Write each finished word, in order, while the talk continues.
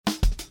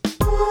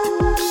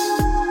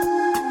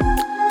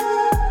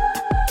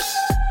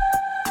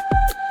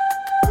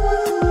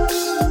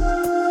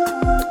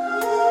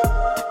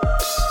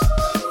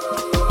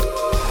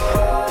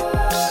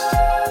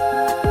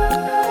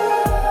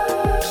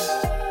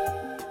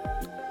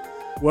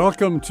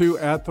Welcome to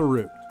At the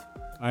Root.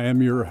 I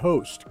am your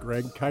host,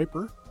 Greg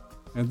Kuiper,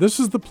 and this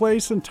is the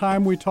place and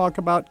time we talk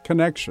about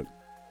connection.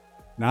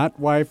 Not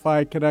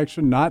Wi-Fi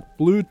connection, not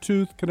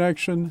Bluetooth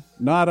connection,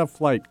 not a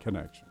flight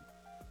connection,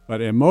 but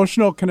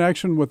emotional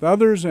connection with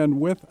others and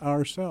with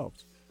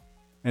ourselves.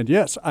 And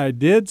yes, I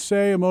did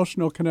say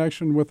emotional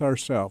connection with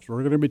ourselves. We're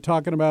going to be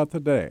talking about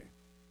today.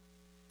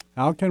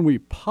 How can we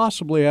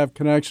possibly have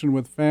connection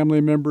with family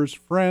members,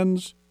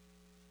 friends,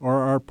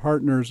 or our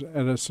partners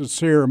at a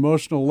sincere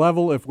emotional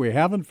level if we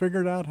haven't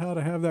figured out how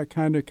to have that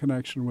kind of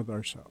connection with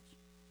ourselves?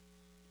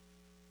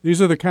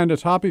 These are the kind of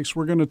topics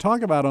we're going to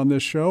talk about on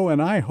this show, and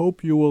I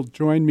hope you will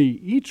join me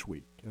each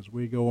week as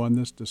we go on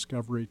this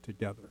discovery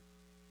together.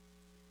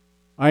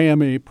 I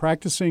am a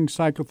practicing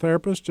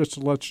psychotherapist, just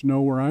to let you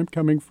know where I'm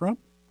coming from.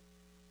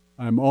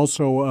 I'm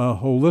also a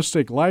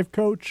holistic life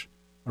coach,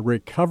 a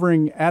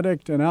recovering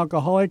addict and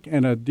alcoholic,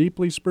 and a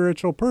deeply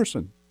spiritual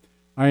person.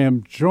 I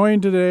am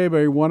joined today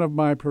by one of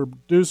my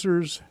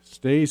producers,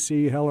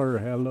 Stacy Heller.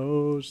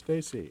 Hello,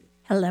 Stacy.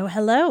 Hello,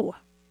 hello.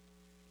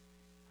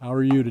 How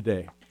are you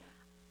today?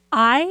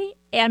 I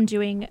am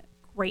doing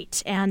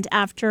great. And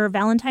after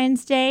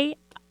Valentine's Day,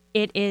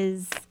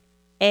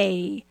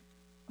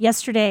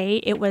 yesterday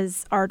it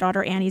was our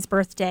daughter Annie's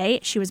birthday.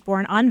 She was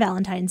born on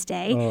Valentine's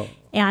Day. Oh.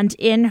 And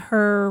in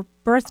her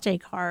birthday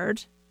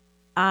card,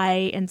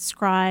 I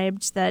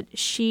inscribed that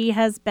she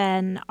has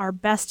been our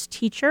best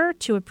teacher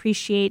to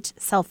appreciate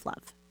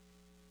self-love.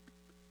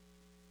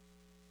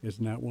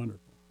 Isn't that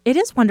wonderful? It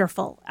is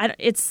wonderful.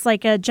 It's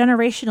like a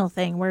generational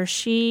thing where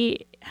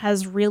she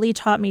has really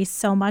taught me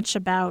so much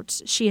about,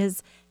 she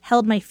has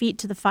held my feet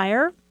to the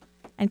fire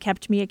and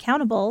kept me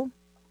accountable,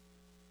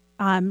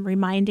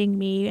 reminding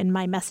me in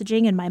my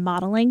messaging and my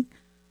modeling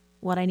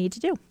what I need to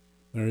do.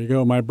 There you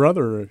go. My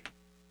brother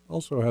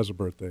also has a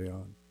birthday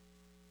on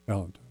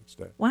Valentine's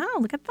Day. Wow,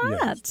 look at that.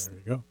 Yes, there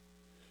you go.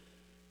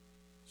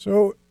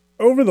 So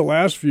over the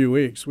last few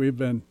weeks, we've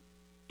been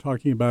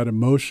talking about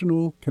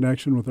emotional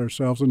connection with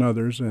ourselves and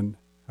others and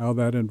how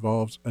that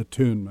involves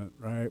attunement,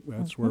 right?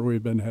 That's where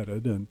we've been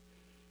headed. And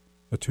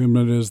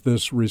attunement is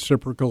this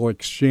reciprocal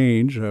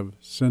exchange of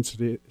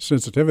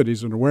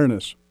sensitivities and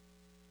awareness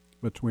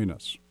between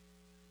us.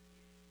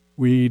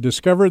 We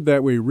discovered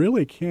that we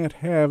really can't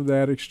have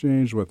that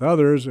exchange with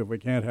others if we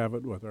can't have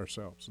it with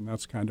ourselves. And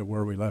that's kind of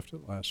where we left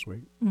it last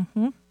week.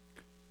 Mm-hmm.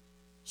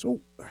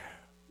 So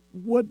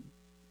what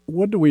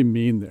do we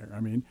mean there? I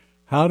mean,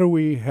 how do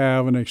we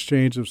have an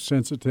exchange of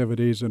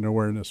sensitivities and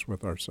awareness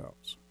with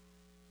ourselves?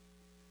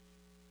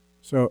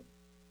 So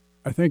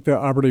I think the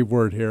operative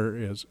word here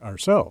is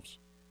ourselves.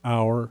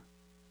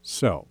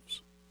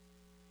 Ourselves.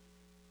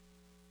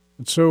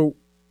 And so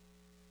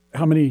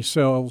how many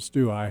selves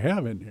do I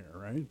have in here,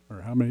 right?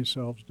 Or how many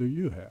selves do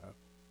you have?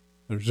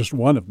 There's just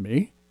one of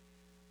me.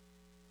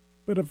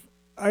 But if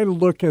I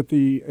look at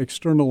the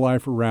external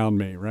life around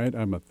me, right?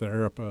 I'm a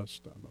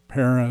therapist, I'm a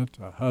parent,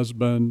 a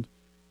husband,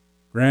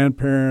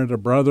 grandparent, a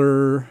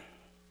brother,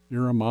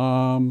 you're a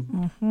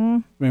mom. Mm-hmm.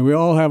 I mean, we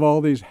all have all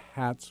these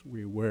hats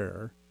we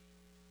wear.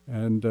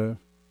 And I'm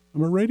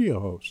a radio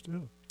host,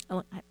 too.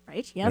 Oh,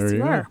 right. Yes, There you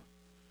you are. go.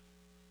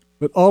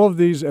 But all of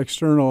these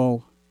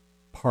external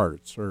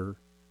parts are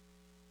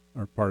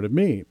part of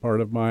me,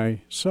 part of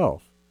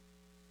myself.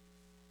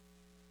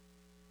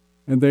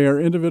 And they are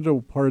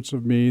individual parts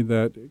of me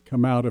that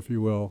come out, if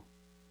you will,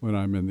 when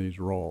I'm in these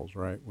roles,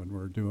 right? When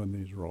we're doing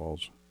these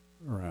roles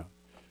around.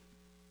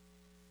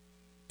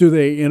 Do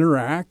they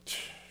interact,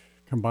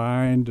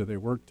 combine? Do they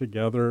work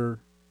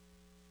together?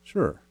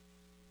 Sure.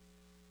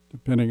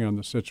 Depending on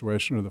the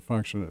situation or the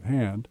function at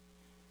hand.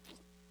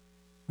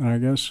 And I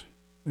guess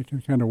they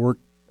can kind of work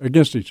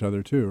against each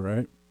other too,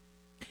 right?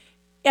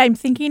 I'm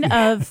thinking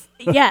of,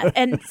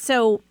 and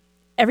so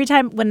every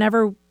time,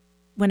 whenever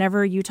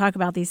you talk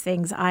about these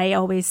things, I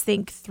always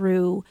think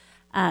through,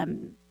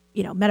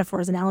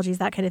 metaphors, analogies,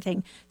 that kind of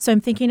thing. So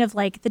I'm thinking of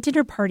like the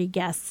dinner party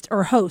guest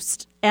or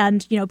host,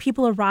 and,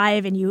 people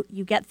arrive and you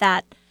get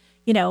that,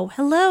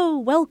 hello,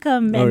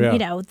 welcome,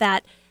 and,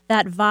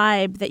 that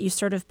vibe that you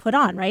sort of put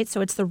on, right? So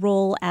it's the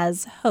role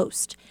as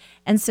host.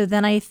 And so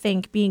then I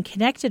think being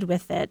connected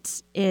with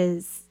it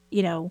is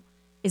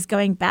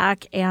going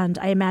back, and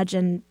I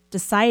imagine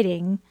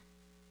deciding,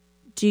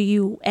 do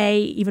you,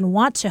 even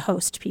want to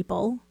host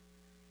people?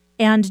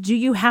 And do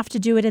you have to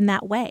do it in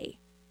that way?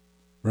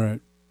 Right.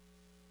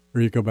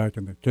 Or you go back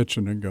in the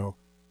kitchen and go,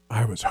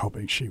 I was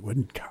hoping she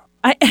wouldn't come.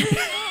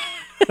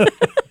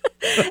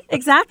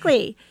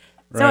 Exactly.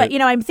 Right. So,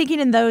 I'm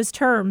thinking in those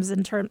terms,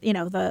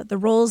 the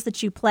roles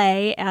that you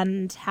play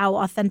and how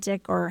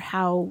authentic or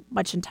how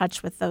much in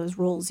touch with those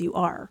roles you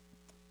are.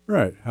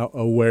 Right. How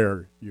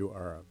aware you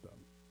are of them.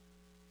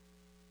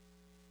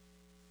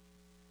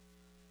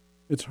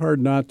 It's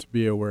hard not to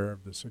be aware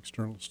of this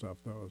external stuff,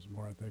 though, as the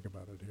more I think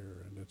about it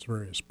here and its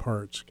various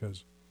parts,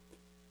 because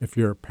if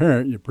you're a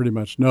parent, you pretty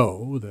much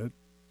know that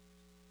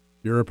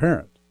you're a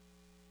parent.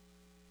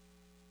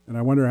 And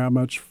I wonder how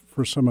much,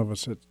 for some of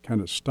us, it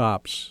kind of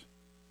stops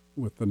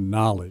with the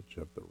knowledge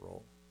of the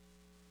role,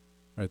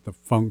 right? The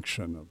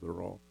function of the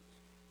role.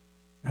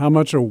 how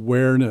much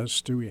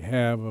awareness do we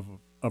have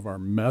of our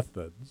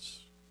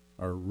methods,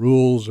 our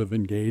rules of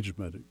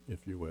engagement,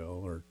 if you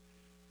will,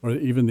 or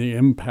even the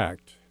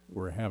impact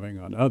we're having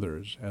on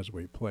others as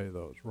we play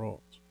those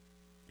roles?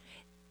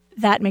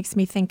 That makes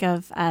me think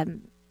of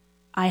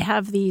I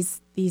have these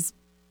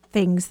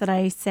things that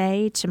I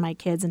say to my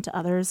kids and to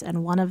others,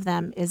 and one of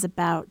them is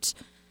about,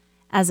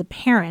 as a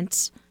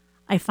parent,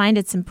 I find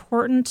it's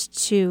important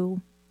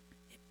to,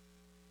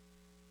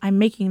 I'm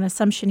making an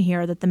assumption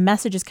here that the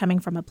message is coming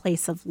from a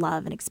place of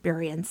love and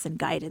experience and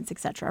guidance,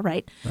 etc.,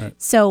 right? Right.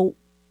 So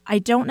I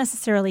don't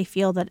necessarily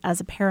feel that as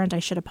a parent I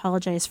should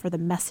apologize for the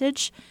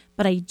message,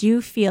 but I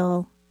do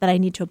feel that I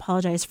need to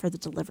apologize for the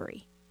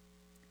delivery.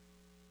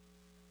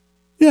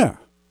 Yeah.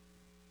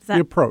 The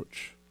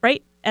approach.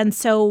 Right? And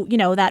so,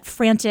 that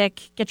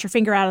frantic, get your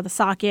finger out of the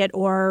socket,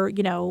 or,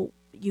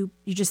 you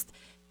just,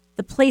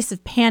 the place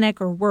of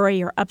panic or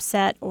worry or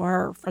upset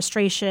or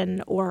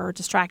frustration or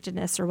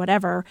distractedness or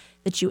whatever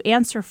that you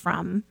answer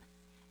from,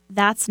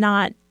 that's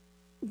not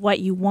what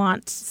you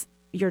want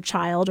your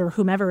child or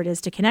whomever it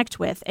is to connect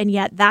with. And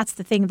yet that's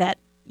the thing that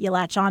you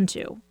latch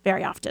onto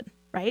very often,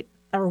 right?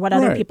 Or what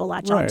other people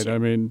latch onto. Right. I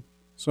mean,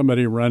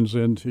 somebody runs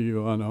into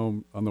you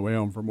on the way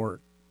home from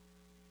work.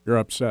 You're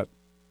upset.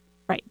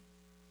 Right.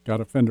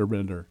 Got a fender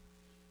bender.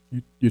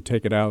 You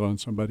take it out on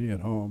somebody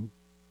at home.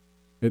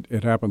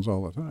 It happens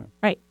all the time.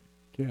 Right.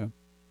 Yeah.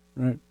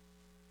 Right.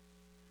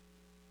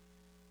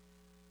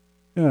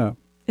 Yeah.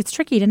 It's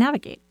tricky to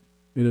navigate.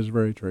 It is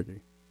very tricky.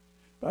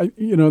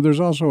 There's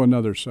also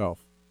another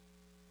self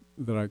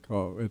that I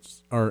call,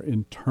 it's our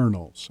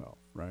internal self,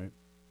 right?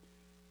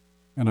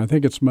 And I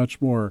think it's much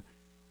more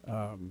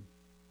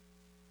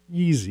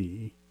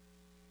easy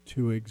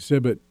to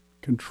exhibit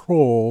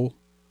control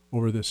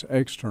over this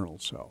external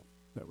self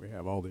that we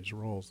have, all these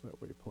roles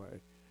that we play.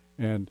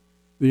 And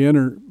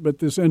but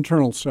this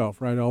internal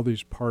self, right, all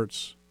these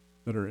parts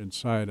that are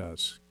inside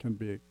us can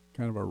be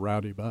kind of a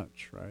rowdy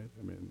bunch, right?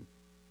 I mean,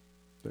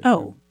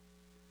 a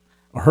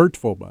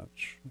hurtful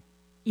bunch.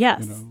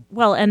 Yes.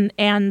 Well, and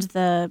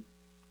the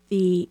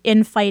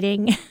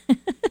infighting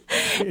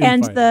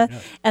and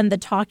the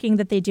talking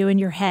that they do in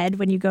your head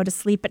when you go to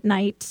sleep at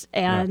night,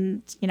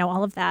 and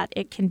all of that,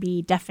 it can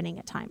be deafening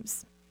at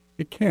times.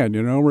 It can.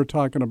 We're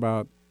talking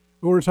about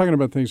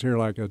things here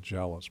like a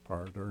jealous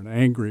part or an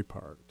angry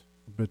part,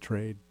 a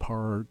betrayed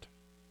part,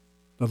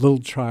 the little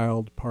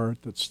child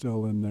part that's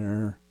still in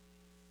there,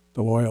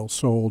 the loyal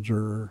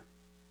soldier,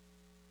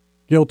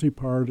 guilty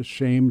part,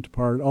 ashamed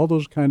part, all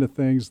those kind of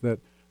things that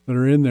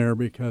are in there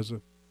because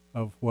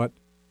of what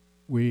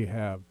we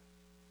have,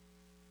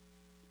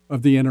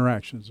 of the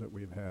interactions that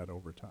we've had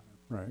over time,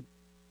 right?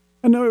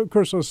 And of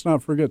course, let's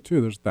not forget,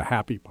 too, there's the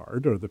happy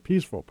part or the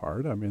peaceful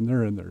part. I mean,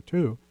 they're in there,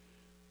 too.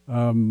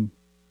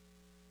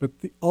 But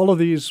all of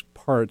these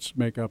parts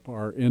make up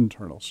our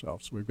internal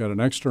self. So we've got an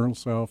external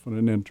self and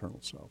an internal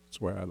self. That's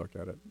the way I look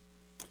at it.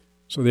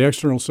 So the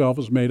external self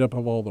is made up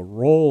of all the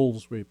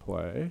roles we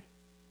play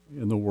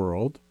in the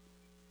world,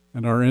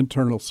 and our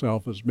internal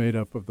self is made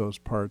up of those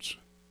parts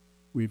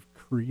we've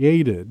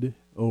created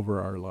over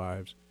our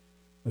lives,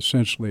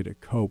 essentially to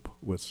cope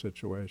with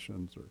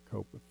situations or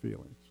cope with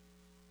feelings.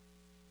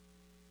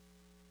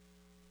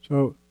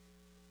 So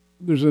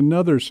there's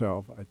another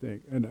self, I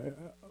think, and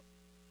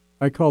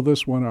I call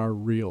this one our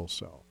real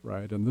self,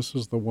 right? And this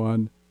is the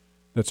one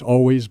that's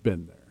always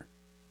been there.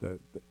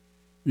 That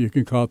you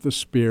can call it the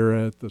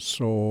spirit, the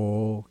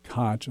soul,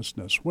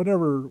 consciousness,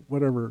 whatever,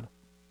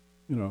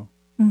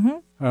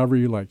 however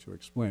you like to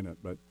explain it.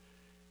 But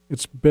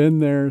it's been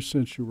there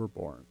since you were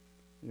born,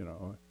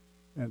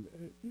 and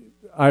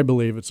I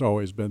believe it's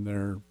always been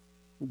there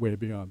way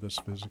beyond this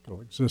physical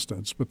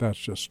existence, but that's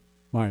just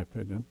my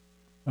opinion.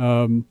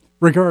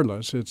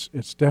 Regardless,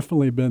 it's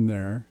definitely been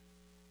there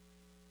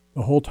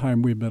the whole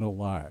time we've been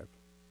alive,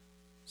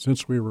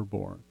 since we were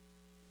born.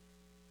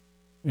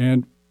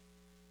 And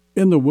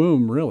in the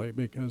womb, really,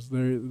 because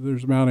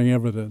there's mounting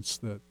evidence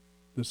that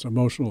this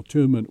emotional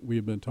attunement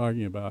we've been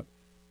talking about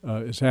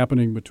is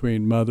happening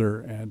between mother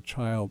and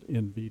child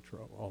in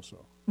vitro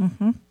also.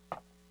 Mm-hmm.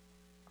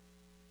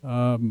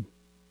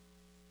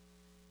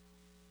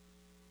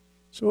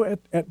 So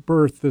at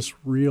birth, this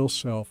real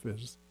self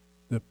is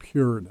the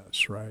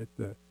pureness, right?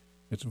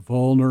 It's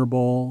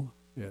vulnerable.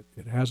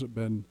 It hasn't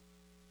been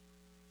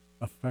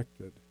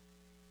affected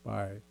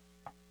by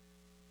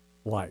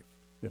life,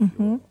 if you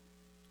will.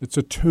 It's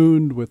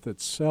attuned with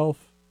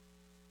itself,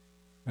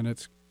 and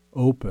it's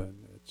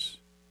open. It's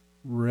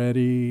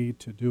ready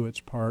to do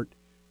its part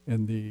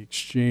in the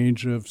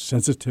exchange of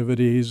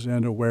sensitivities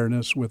and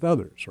awareness with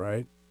others,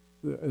 right?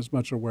 As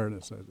much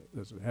awareness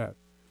as it had.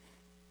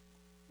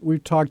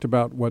 We've talked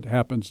about what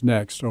happens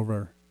next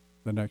over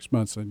the next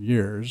months and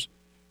years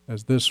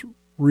as this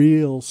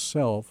real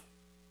self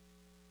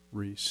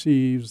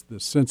receives the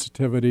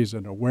sensitivities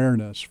and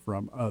awareness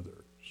from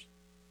others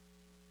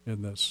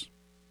in this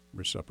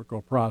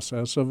reciprocal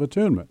process of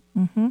attunement.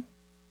 Mm-hmm.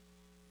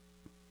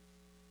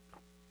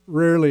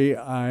 Rarely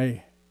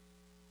I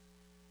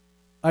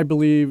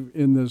believe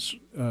in this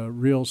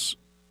real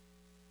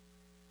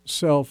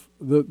self,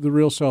 the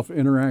real self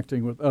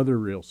interacting with other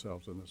real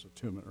selves in this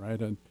attunement, right?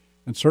 And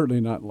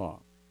certainly not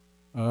long.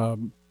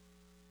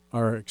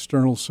 Our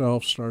external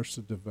self starts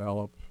to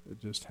develop. It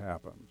just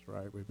happens,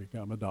 right? We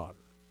become a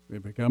daughter. We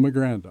become a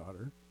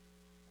granddaughter.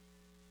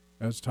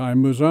 As time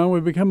moves on, we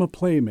become a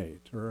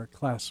playmate or a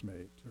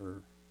classmate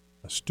or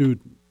a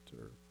student.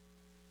 Or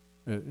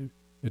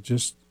it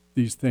just,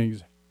 these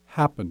things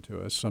happen to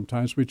us.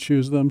 Sometimes we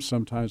choose them,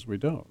 sometimes we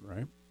don't,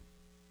 right?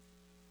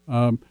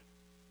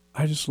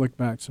 I just look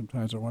back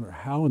sometimes, I wonder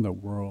how in the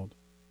world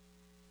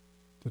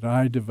did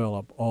I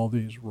develop all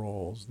these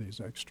roles, these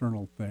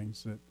external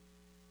things that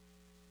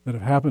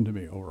have happened to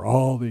me over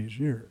all these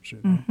years, you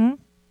know? Mm-hmm.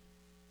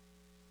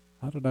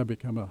 How did I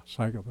become a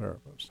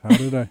psychotherapist? How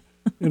did I,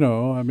 you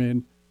know, I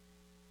mean,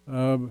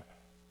 there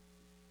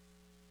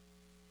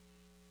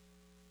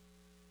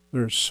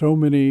are so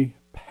many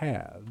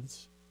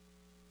paths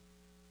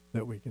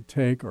that we can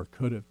take or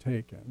could have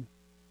taken,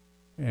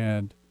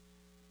 and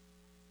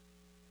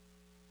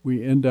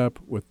we end up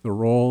with the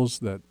roles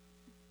that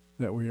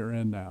we are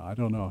in now. I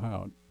don't know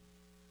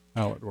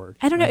how it works.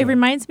 I don't know. It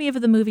reminds me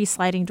of the movie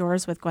Sliding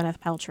Doors with Gwyneth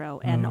Paltrow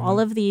and all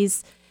of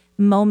these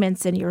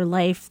moments in your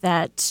life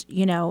that,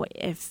 you know,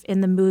 if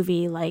in the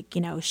movie, like,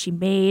 you know, she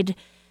made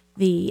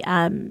the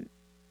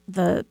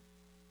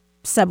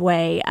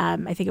subway,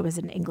 I think it was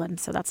in England,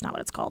 so that's not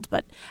what it's called,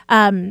 but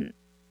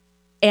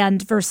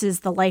and versus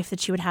the life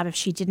that you would have if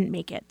she didn't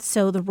make it.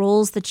 So the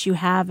roles that you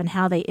have and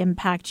how they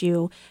impact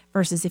you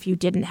versus if you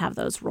didn't have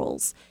those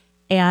roles.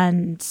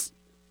 And,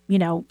 you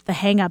know, the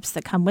hang-ups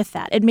that come with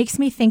that. It makes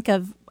me think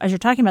of, as you're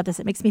talking about this,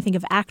 it makes me think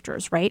of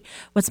actors, right?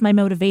 What's my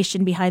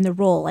motivation behind the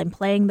role? I'm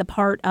playing the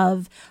part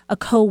of a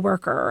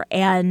coworker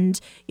and,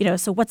 you know,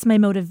 so what's my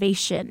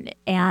motivation?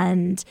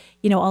 And,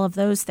 you know, all of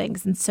those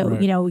things. And so,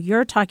 Right. you know,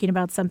 you're talking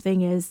about something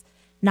is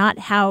not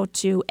how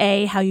to,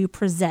 A, how you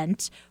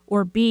present,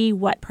 or B,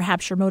 what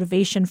perhaps your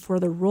motivation for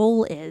the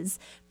role is,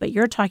 but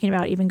you're talking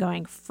about even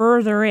going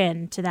further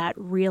into that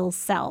real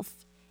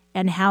self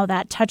and how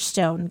that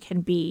touchstone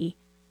can be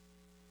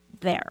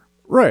there.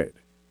 Right.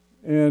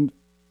 And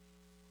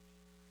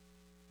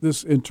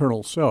this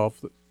internal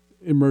self that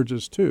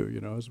emerges too,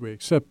 you know, as we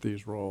accept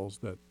these roles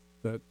that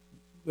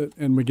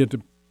and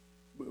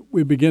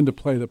we begin to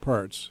play the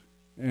parts,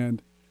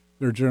 and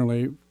they're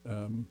generally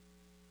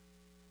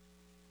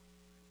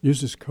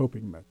used as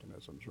coping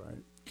mechanisms,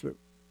 right? So,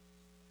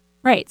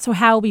 Right. So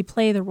how we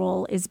play the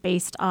role is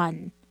based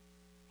on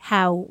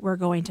how we're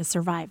going to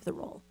survive the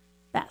role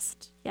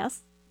best.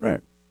 Yes?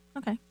 right.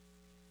 Okay.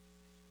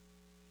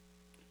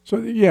 So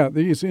yeah,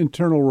 these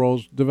internal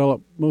roles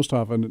develop most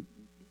often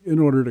in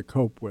order to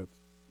cope with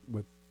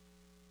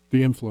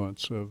the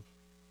influence of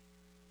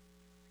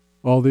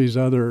all these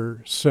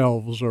other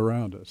selves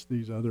around us,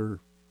 these other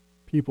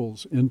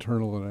people's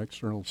internal and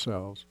external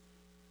selves.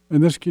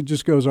 And this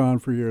just goes on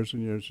for years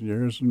and years and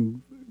years,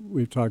 and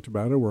we've talked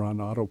about it. We're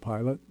on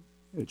autopilot.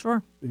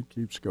 Sure. It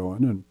keeps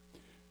going, and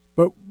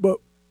but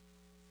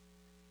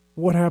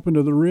what happened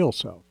to the real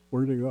self?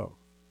 Where'd it go?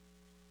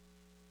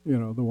 You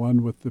know, the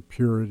one with the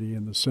purity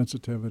and the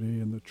sensitivity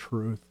and the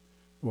truth,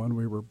 the one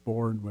we were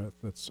born with.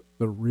 That's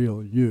the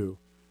real you.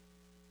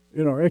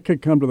 You know, it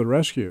could come to the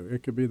rescue.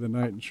 It could be the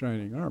knight in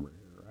shining armor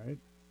here, right?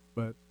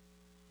 But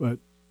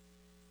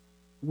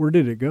where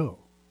did it go?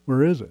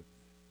 Where is it?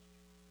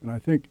 And I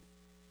think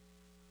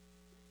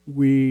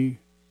we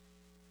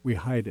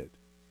hide it,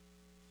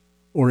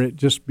 or it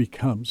just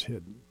becomes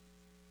hidden.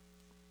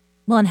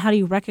 Well, and how do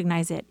you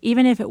recognize it?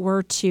 Even if it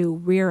were to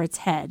rear its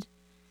head,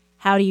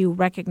 how do you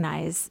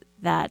recognize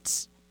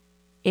that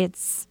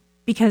it's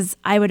because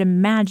I would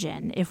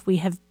imagine if we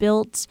have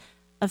built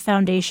a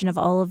foundation of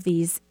all of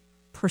these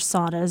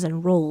personas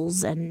and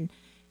roles and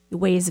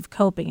ways of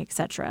coping,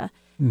 etc.,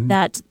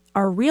 that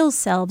our real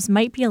selves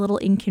might be a little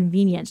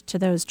inconvenient to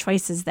those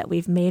choices that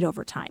we've made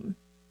over time.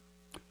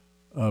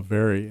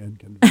 Very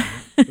inconvenient.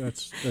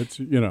 that's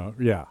you know,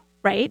 yeah.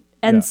 Right?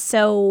 And Yeah.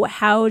 so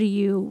how do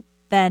you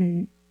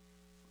then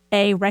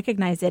A,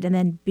 recognize it, and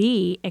then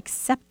B,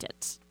 accept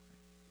it?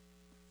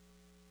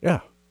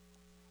 Yeah.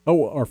 Oh,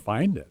 or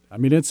find it. I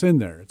mean, it's in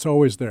there. It's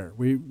always there.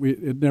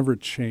 It never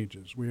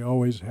changes. We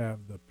always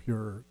have the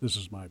pure, this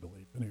is my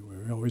belief anyway,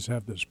 we always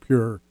have this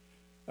pure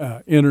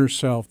inner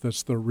self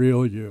that's the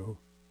real you,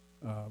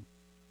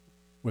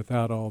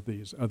 without all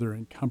these other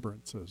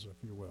encumbrances,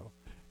 if you will.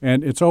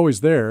 And it's always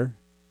there.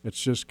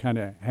 It's just kind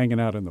of hanging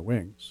out in the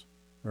wings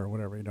or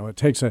whatever. You know, it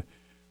takes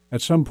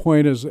at some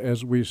point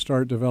as we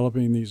start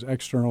developing these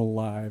external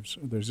lives,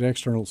 there's the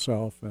external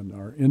self and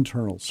our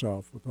internal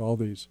self with all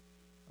these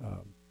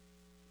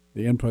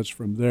the inputs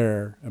from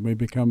there, and we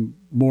become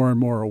more and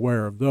more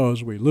aware of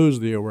those, we lose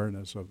the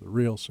awareness of the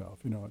real self.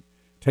 You know, it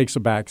takes a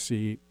back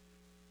seat,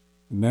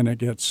 and then it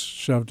gets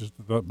shoved to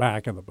the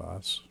back of the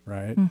bus,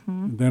 right?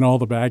 Mm-hmm. And then all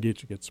the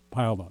baggage gets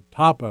piled on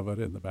top of it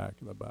in the back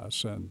of the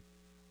bus, and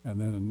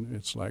then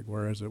it's like,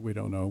 where is it? We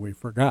don't know. We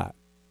forgot.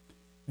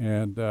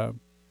 And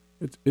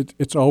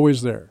it's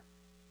always there.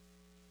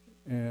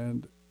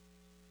 And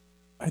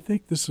I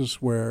think this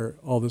is where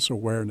all this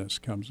awareness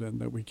comes in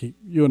that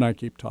you and I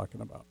keep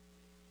talking about.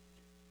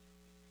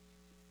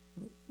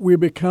 we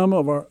become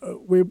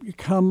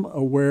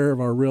aware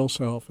of our real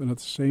self, and at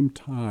the same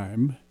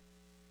time,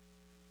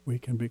 we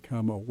can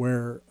become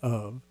aware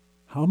of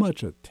how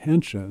much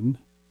attention,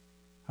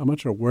 how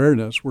much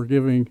awareness we're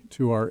giving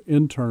to our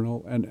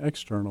internal and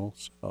external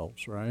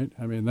selves, right?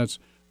 I mean, that's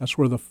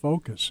where the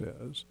focus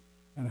is.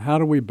 And how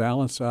do we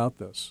balance out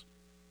this?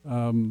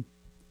 We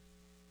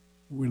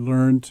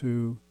learn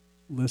to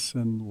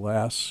listen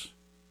less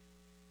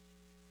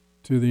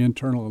to the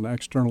internal and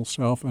external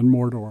self and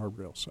more to our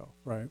real self,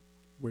 right?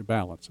 We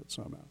balance it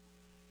somehow.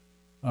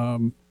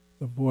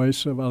 The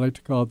voice of, I like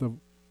to call it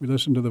we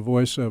listen to the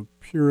voice of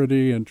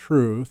purity and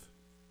truth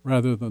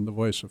rather than the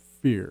voice of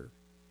fear,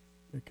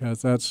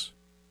 because that's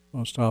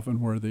most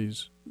often where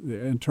the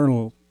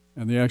internal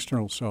and the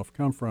external self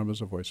come from,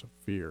 is a voice of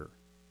fear.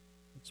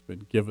 It's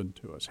been given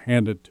to us,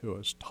 handed to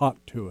us,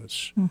 taught to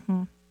us,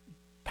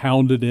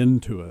 pounded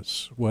into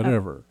us,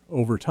 whatever,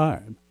 over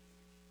time.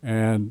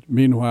 And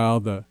meanwhile,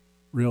 the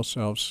real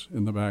self's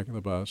in the back of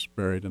the bus,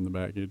 buried in the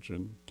baggage,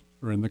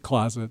 or in the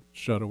closet,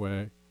 shut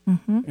away.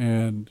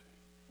 And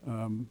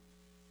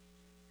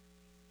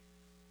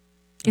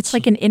it's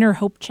like an inner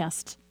hope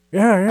chest.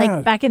 Yeah.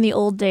 Like back in the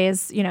old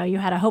days, you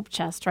had a hope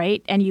chest,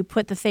 right? And you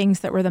put the things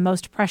that were the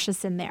most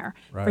precious in there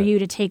for you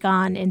to take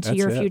on into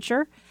your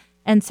future.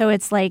 And so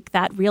it's like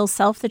that real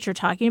self that you're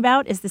talking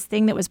about is this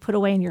thing that was put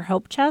away in your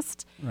hope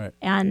chest. Right.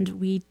 And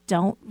we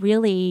don't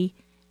really,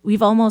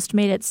 we've almost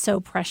made it so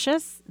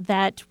precious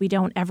that we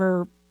don't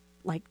ever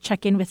like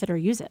check in with it or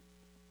use it.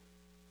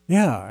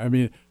 Yeah. I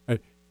mean,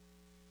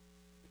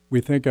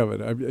 we think of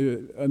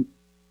it.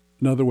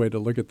 Another way to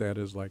look at that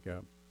is like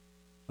a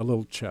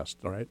little chest,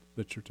 right,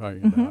 that you're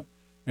talking about.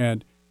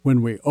 And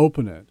when we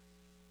open it,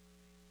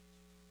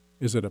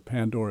 is it a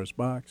Pandora's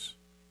box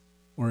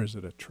or is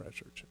it a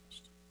treasure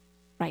chest?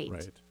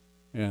 Right.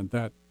 And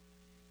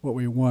what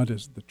we want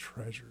is the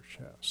treasure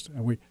chest.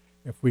 And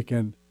if we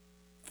can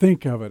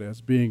think of it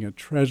as being a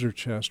treasure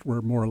chest,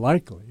 we're more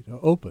likely to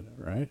open it,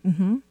 right?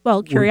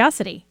 Well,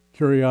 curiosity.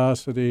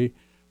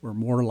 We're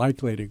more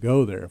likely to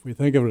go there. If we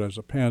think of it as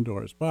a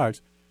Pandora's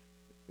box,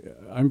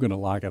 I'm going to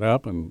lock it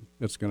up and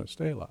it's going to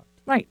stay locked.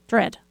 Right.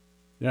 Dread.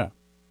 Yeah.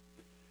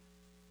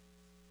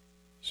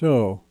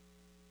 So,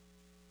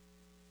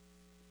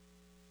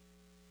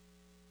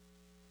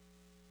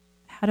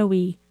 how do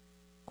we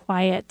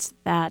quiet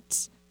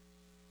that,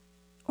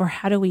 or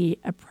how do we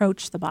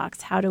approach the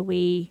box? How do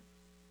we,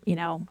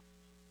 I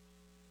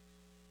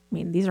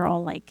mean, these are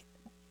all like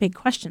big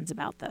questions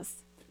about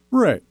this.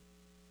 Right.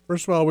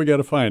 First of all, we got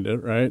to find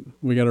it, right?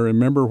 We got to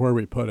remember where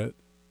we put it,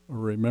 or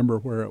remember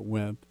where it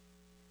went,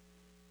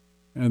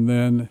 and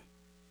then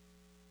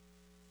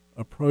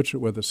approach it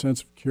with a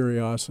sense of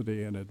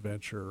curiosity and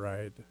adventure,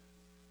 right?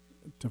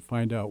 To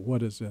find out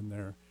what is in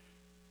there.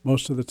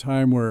 Most of the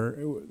time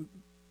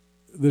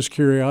this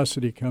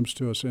curiosity comes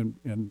to us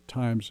in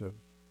times of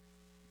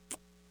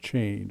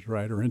change,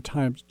 right? Or in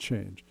times of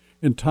change.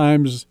 In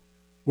times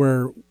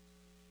where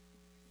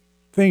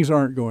things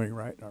aren't going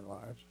right in our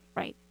lives.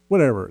 Right.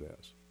 Whatever it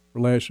is.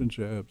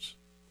 Relationships,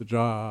 the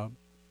job,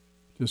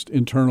 just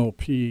internal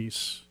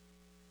peace.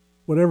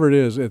 Whatever it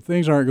is, if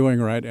things aren't going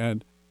right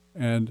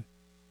and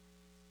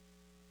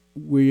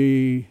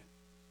we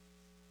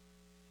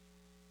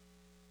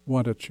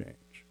want to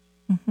change.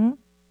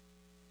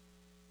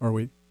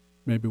 Or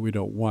maybe we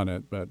don't want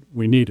it, but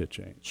we need a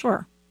change.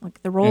 Sure.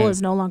 Like the role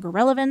is no longer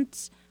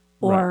relevant,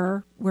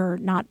 or we're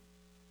not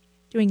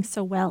doing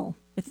so well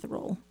with the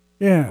role.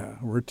 Yeah,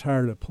 we're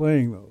tired of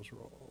playing those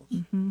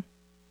roles.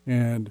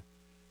 And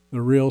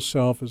the real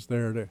self is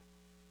there to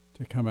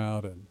come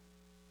out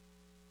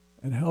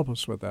and help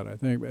us with that, I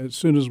think, as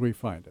soon as we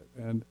find it.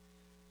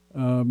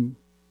 And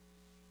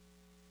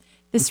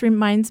this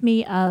reminds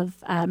me of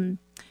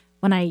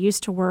when I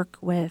used to work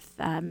with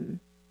an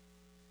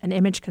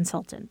image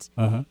consultant.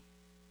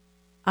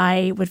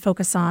 I would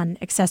focus on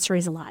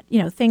accessories a lot.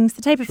 Things,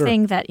 the type of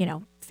thing that,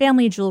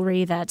 family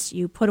jewelry that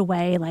you put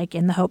away like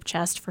in the hope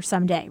chest for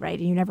someday, right?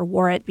 And you never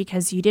wore it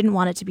because you didn't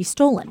want it to be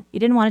stolen. You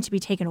didn't want it to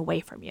be taken away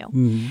from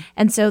you.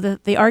 And so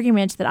the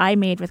argument that I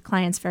made with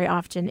clients very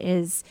often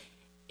is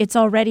it's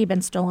already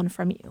been stolen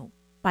from you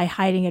by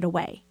hiding it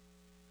away.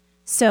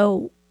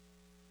 So,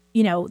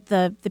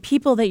 the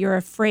people that you're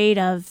afraid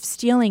of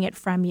stealing it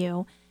from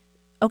you,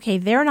 okay,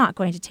 they're not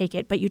going to take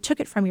it, but you took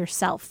it from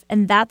yourself.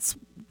 And that's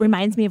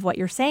reminds me of what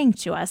you're saying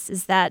to us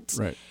is that,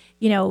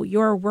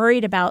 you're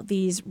worried about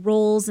these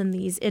roles and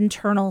these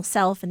internal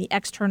self and the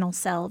external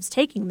selves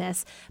taking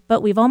this,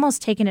 but we've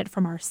almost taken it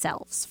from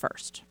ourselves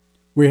first.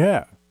 We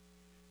have.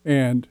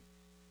 And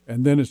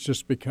then it's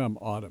just become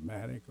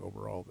automatic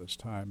over all this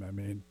time. I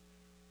mean,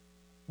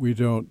 we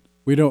don't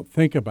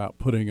think about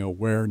putting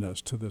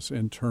awareness to this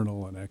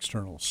internal and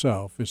external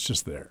self. It's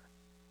just there.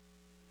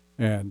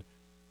 And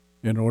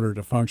in order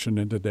to function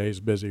in today's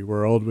busy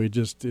world, it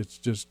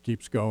just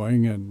keeps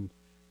going,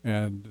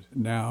 and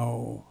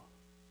now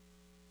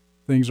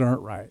things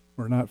aren't right.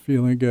 We're not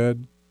feeling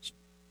good. It's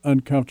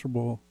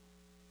uncomfortable.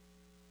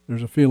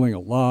 There's a feeling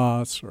of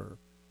loss or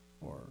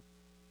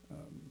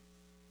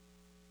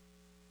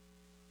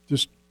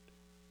just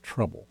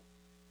trouble.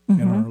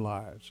 in our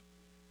lives.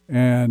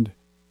 And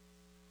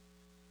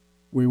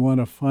we want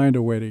to find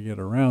a way to get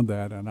around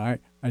that. And I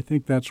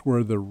think that's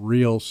where the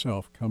real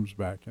self comes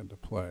back into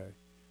play,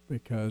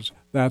 because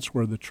that's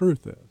where the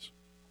truth is.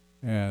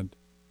 And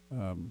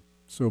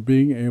so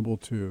being able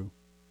to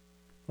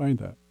find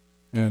that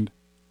and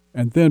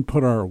then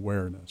put our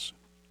awareness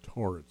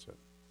towards it.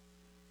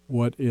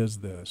 What is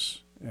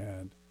this?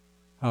 And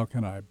how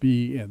can I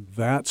be in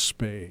that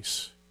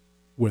space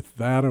with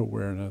that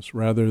awareness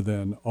rather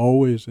than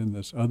always in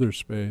this other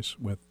space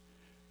with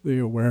the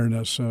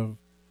awareness of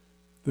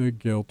the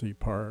guilty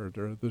part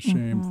or the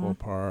shameful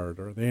part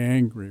or the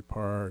angry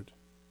part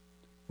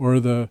or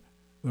the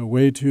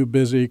way too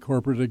busy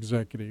corporate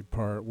executive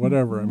part,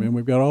 whatever. I mean,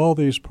 we've got all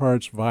these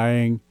parts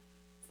vying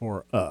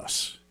for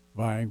us,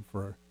 vying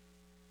for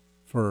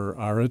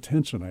our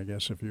attention, I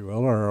guess, if you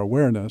will, our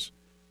awareness,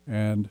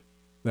 and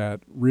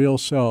that real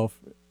self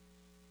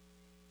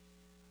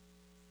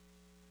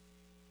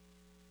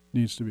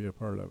needs to be a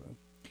part of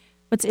it.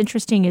 What's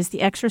interesting is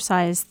the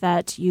exercise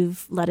that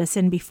you've let us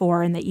in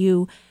before and that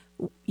you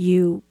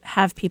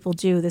have people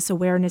do, this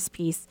awareness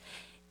piece.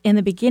 In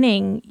the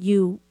beginning,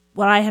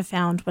 what I have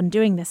found when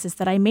doing this is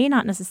that I may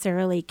not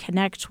necessarily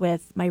connect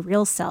with my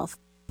real self,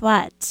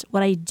 but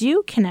what I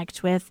do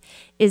connect with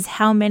is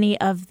how many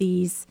of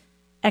these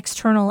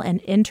external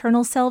and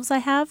internal selves I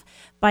have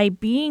by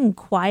being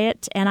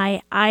quiet. And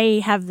I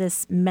have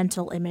this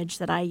mental image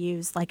that I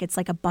use, like it's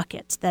like a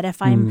bucket, that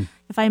if I'm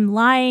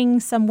lying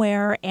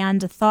somewhere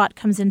and a thought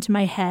comes into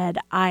my head,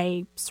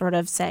 I sort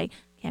of say,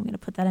 okay, I'm going to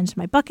put that into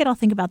my bucket. I'll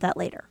think about that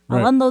later.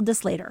 I'll unload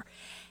this later.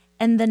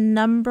 And the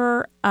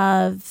number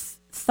of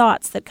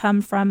thoughts that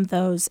come from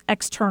those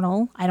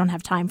external, I don't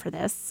have time for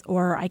this,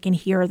 or I can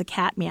hear the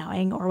cat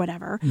meowing or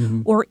whatever,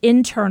 or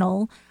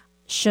internal,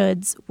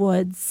 shoulds,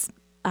 woulds,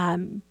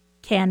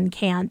 can,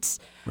 can't,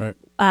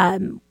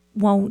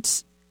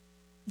 won't,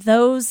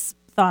 those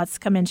thoughts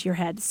come into your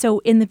head. So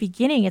in the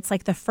beginning, it's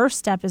like the first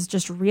step is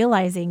just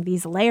realizing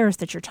these layers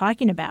that you're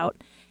talking about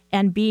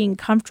and being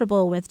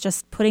comfortable with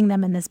just putting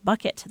them in this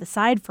bucket to the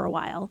side for a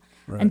while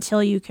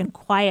until you can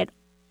quiet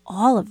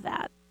all of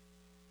that.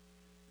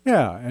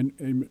 Yeah,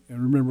 and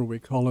remember, we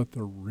call it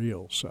the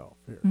real self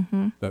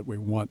here, that we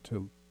want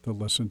to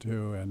listen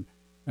to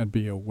and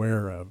be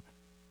aware of.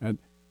 And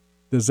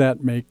does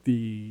that make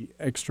the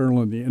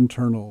external and the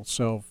internal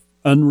self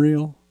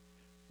unreal?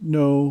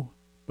 No,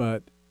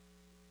 but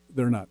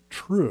they're not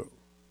true,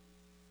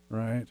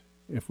 right?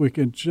 If we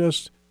can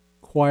just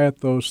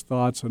quiet those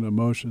thoughts and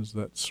emotions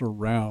that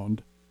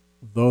surround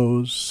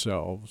those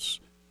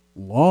selves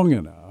long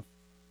enough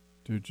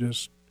to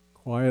just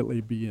quietly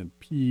be in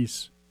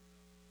peace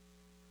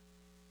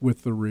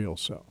with the real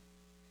self.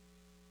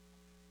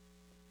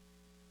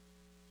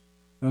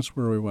 That's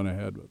where we want to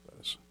head with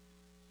this,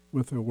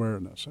 with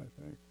awareness,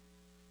 I think.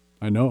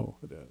 I know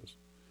it is.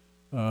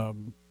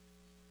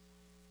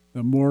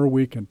 The more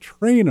we can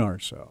train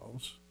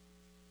ourselves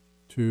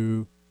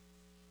to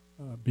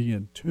be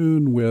in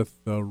tune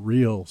with the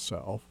real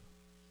self,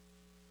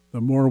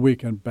 the more we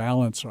can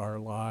balance our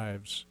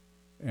lives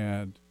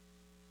and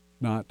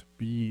not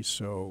be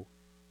so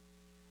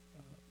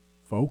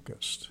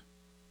focused.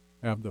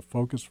 Have the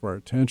focus for our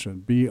attention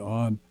be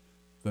on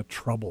the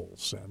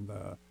troubles and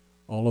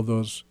all of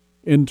those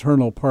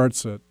internal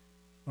parts that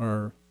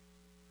are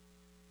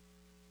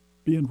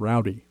being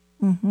rowdy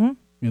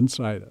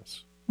inside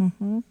us,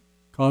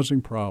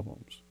 causing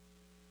problems.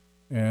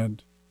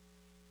 And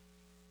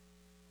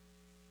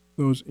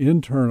those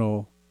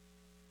internal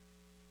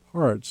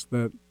parts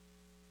that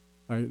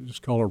I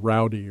just call it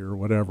rowdy or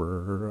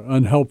whatever, or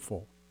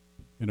unhelpful,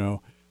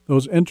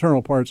 those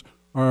internal parts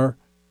are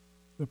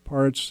the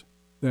parts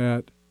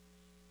that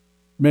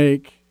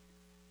make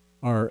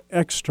our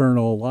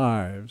external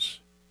lives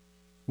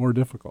more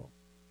difficult,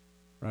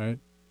 right?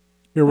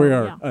 Here we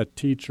are, a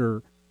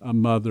teacher, a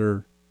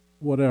mother,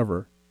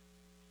 whatever.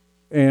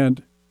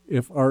 And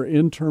if our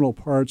internal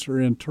parts are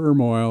in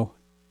turmoil,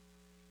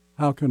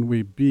 how can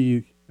we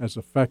be as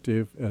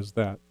effective as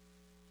that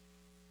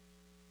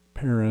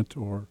parent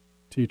or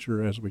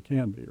teacher as we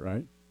can be,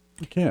 right?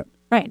 We can't.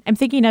 Right. I'm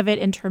thinking of it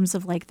in terms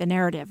of like the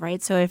narrative,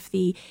 right? So if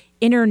the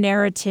inner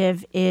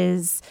narrative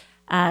is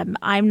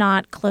I'm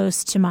not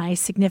close to my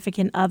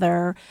significant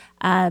other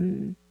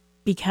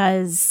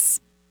because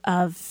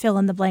of fill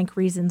in the blank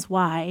reasons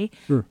why,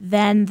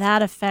 then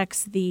that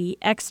affects the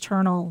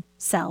external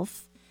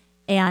self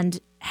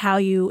and how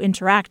you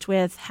interact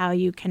with, how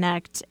you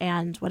connect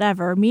and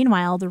whatever.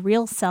 Meanwhile, the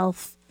real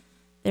self,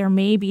 there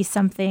may be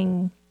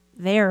something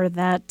there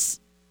that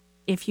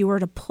if you were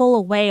to pull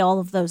away all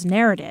of those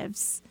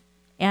narratives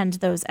and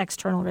those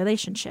external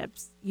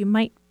relationships, you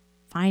might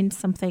find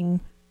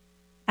something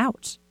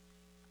out.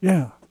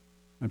 Yeah,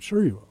 I'm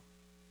sure you will.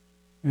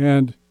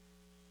 And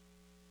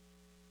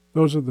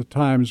those are the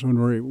times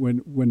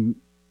when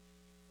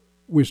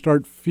we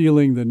start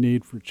feeling the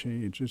need for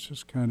change. It's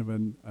just kind of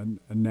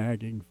a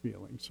nagging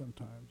feeling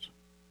sometimes.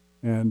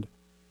 And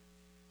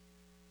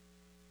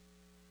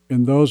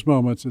in those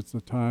moments, it's the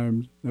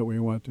time that we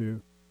want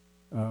to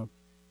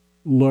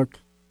look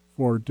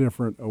for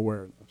different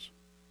awareness.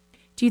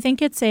 Do you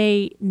think it's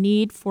a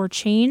need for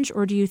change,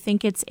 or do you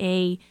think it's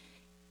an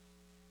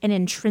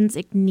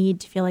intrinsic need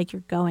to feel like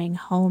you're going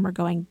home or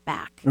going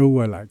back? Oh,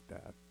 I like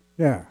that.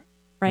 Yeah.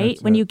 Right?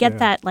 That's When it, you get yeah.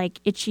 that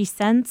like itchy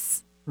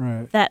sense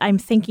Right. that I'm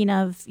thinking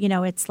of,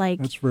 it's like,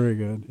 That's very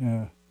good.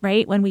 Yeah.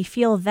 right? When we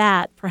feel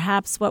that,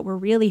 perhaps what we're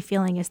really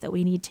feeling is that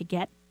we need to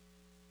get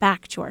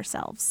back to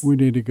ourselves. We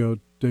need to go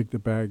take the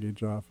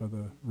baggage off of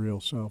the real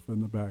self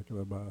in the back of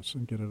the bus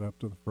and get it up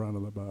to the front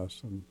of the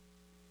bus. And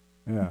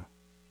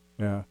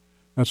yeah,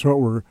 that's what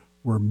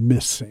we're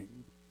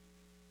missing.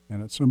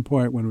 And at some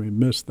point when we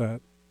miss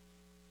that,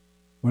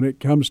 when it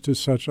comes to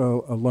such a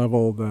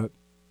level that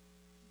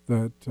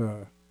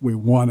we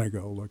want to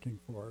go looking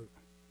for it,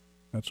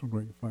 that's when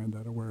we can find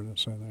that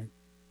awareness, I think.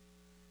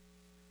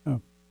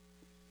 Oh.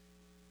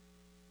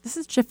 This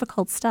is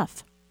difficult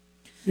stuff.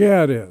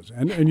 Yeah, it is.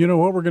 And you know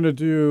what we're going to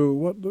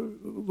do?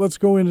 Let's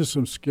go into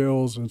some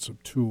skills and some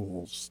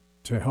tools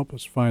to help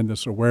us find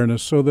this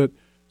awareness so that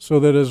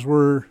as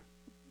we're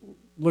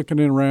looking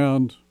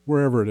around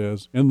wherever it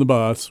is, in the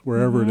bus,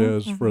 wherever it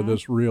is for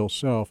this real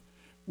self,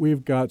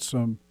 we've got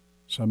some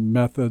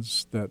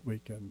methods that we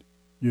can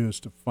use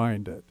to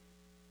find it.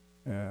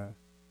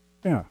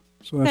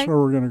 So that's where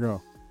we're going to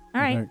go.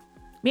 All right.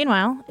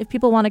 Meanwhile, if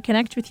people want to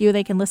connect with you,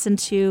 they can listen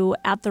to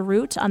At the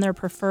Root on their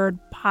preferred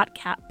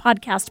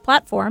podcast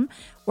platform,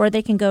 or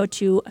they can go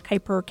to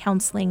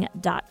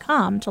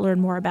kuipercounseling.com to learn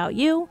more about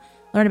you,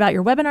 learn about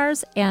your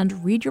webinars,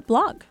 and read your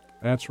blog.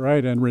 That's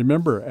right. And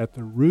remember, at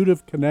the root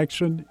of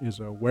connection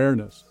is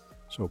awareness.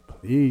 So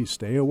please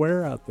stay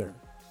aware out there.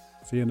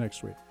 See you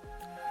next week.